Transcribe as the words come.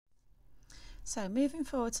So moving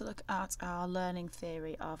forward to look at our learning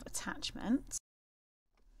theory of attachment.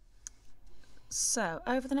 So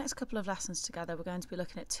over the next couple of lessons together, we're going to be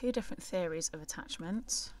looking at two different theories of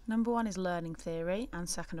attachment. Number one is learning theory, and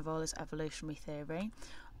second of all is evolutionary theory.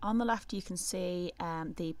 On the left you can see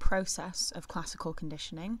the process of classical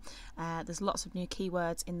conditioning. There's lots of new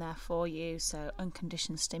keywords in there for you, so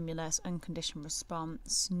unconditioned stimulus, unconditioned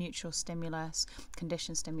response, neutral stimulus,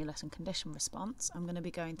 conditioned stimulus and conditioned response. I'm going to be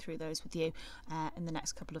going through those with you in the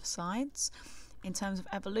next couple of slides. In terms of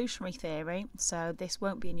evolutionary theory, so this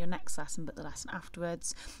won't be in your next lesson but the lesson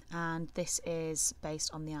afterwards, and this is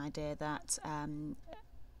based on the idea that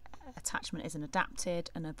attachment is an adapted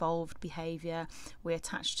and evolved behaviour. We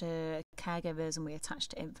attach to caregivers and we attach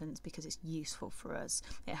to infants because it's useful for us.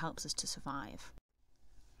 It helps us to survive.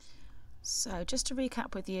 So just to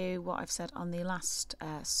recap with you what I've said on the last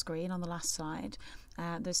screen, on the last slide,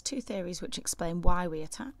 there's two theories which explain why we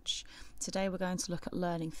attach. Today we're going to look at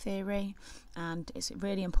learning theory, and it's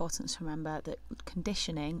really important to remember that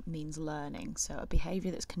conditioning means learning. So a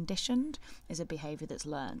behaviour that's conditioned is a behaviour that's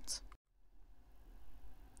learnt.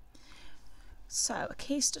 So a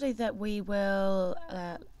key study that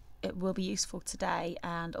it will be useful today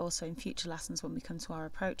and also in future lessons when we come to our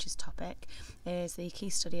approaches topic is the key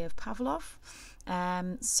study of Pavlov.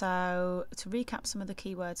 So to recap some of the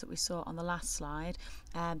keywords that we saw on the last slide,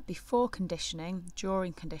 before conditioning,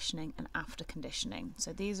 during conditioning and after conditioning.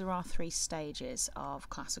 So these are our three stages of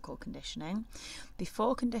classical conditioning.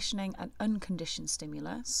 Before conditioning, an unconditioned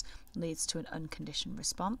stimulus leads to an unconditioned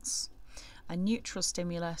response. A neutral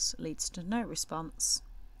stimulus leads to no response.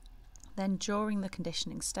 Then during the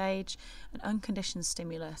conditioning stage, an unconditioned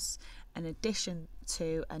stimulus in addition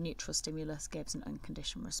to a neutral stimulus gives an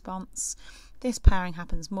unconditioned response. This pairing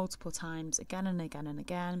happens multiple times, again and again and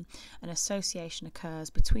again. An association occurs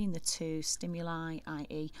between the two stimuli,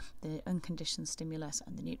 i.e. the unconditioned stimulus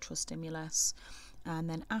and the neutral stimulus. And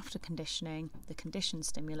then after conditioning, the conditioned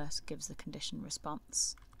stimulus gives the conditioned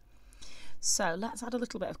response. So let's add a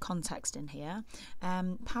little bit of context in here.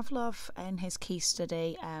 Pavlov, in his key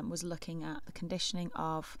study, was looking at the conditioning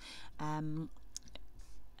of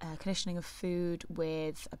food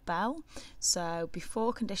with a bell. So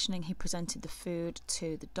before conditioning, he presented the food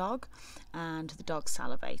to the dog, and the dog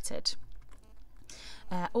salivated.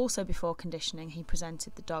 Also before conditioning, he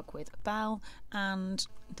presented the dog with a bell, and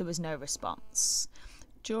there was no response.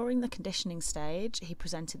 During the conditioning stage, he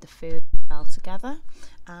presented the food and the bell together,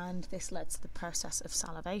 and this led to the process of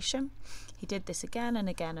salivation. He did this again and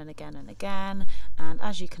again and again and again, and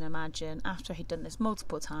as you can imagine, after he'd done this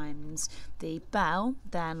multiple times, the bell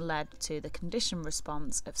then led to the conditioned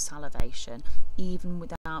response of salivation, even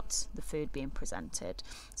without the food being presented.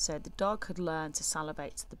 So the dog had learned to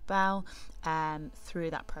salivate to the bell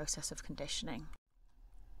through that process of conditioning.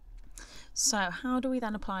 So how do we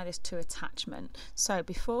then apply this to attachment? So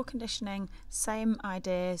before conditioning, same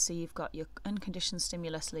idea. So you've got your unconditioned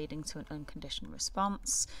stimulus leading to an unconditioned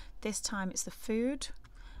response. This time it's the food,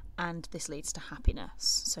 and this leads to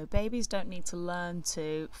happiness. So babies don't need to learn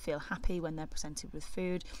to feel happy when they're presented with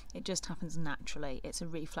food. It just happens naturally. It's a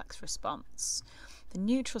reflex response. The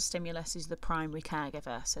neutral stimulus is the primary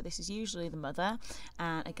caregiver, so this is usually the mother,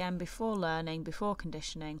 and again before learning, before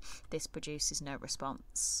conditioning, this produces no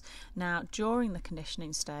response. Now during the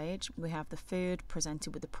conditioning stage, we have the food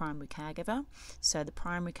presented with the primary caregiver, so the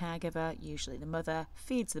primary caregiver, usually the mother,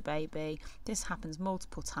 feeds the baby. This happens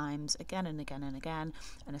multiple times, again and again and again.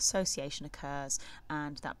 An association occurs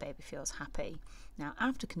and that baby feels happy. Now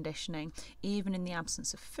after conditioning, even in the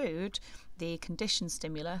absence of food, the conditioned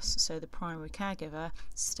stimulus, so the primary caregiver,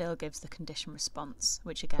 still gives the conditioned response,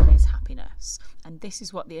 which again is happiness. And this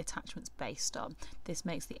is what the attachment's based on. This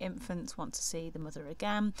makes the infant want to see the mother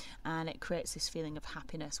again, and it creates this feeling of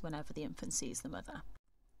happiness whenever the infant sees the mother.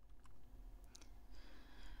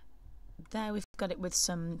 There we've got it with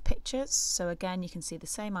some pictures. So again, you can see the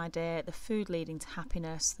same idea, the food leading to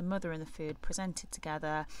happiness, the mother and the food presented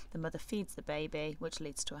together, the mother feeds the baby, which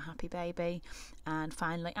leads to a happy baby, and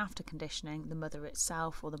finally after conditioning, the mother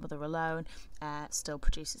itself or the mother alone still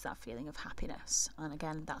produces that feeling of happiness. And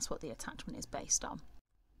again, that's what the attachment is based on.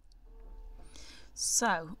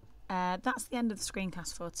 So that's the end of the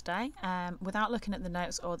screencast for today. Without looking at the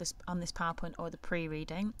notes or on this PowerPoint or the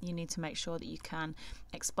pre-reading, you need to make sure that you can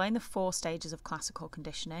explain the 4 stages of classical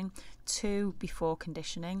conditioning: 2 before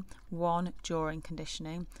conditioning, 1 during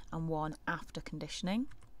conditioning, and 1 after conditioning.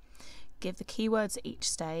 Give the keywords at each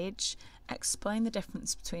stage, explain the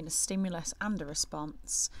difference between a stimulus and a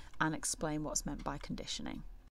response, and explain what's meant by conditioning.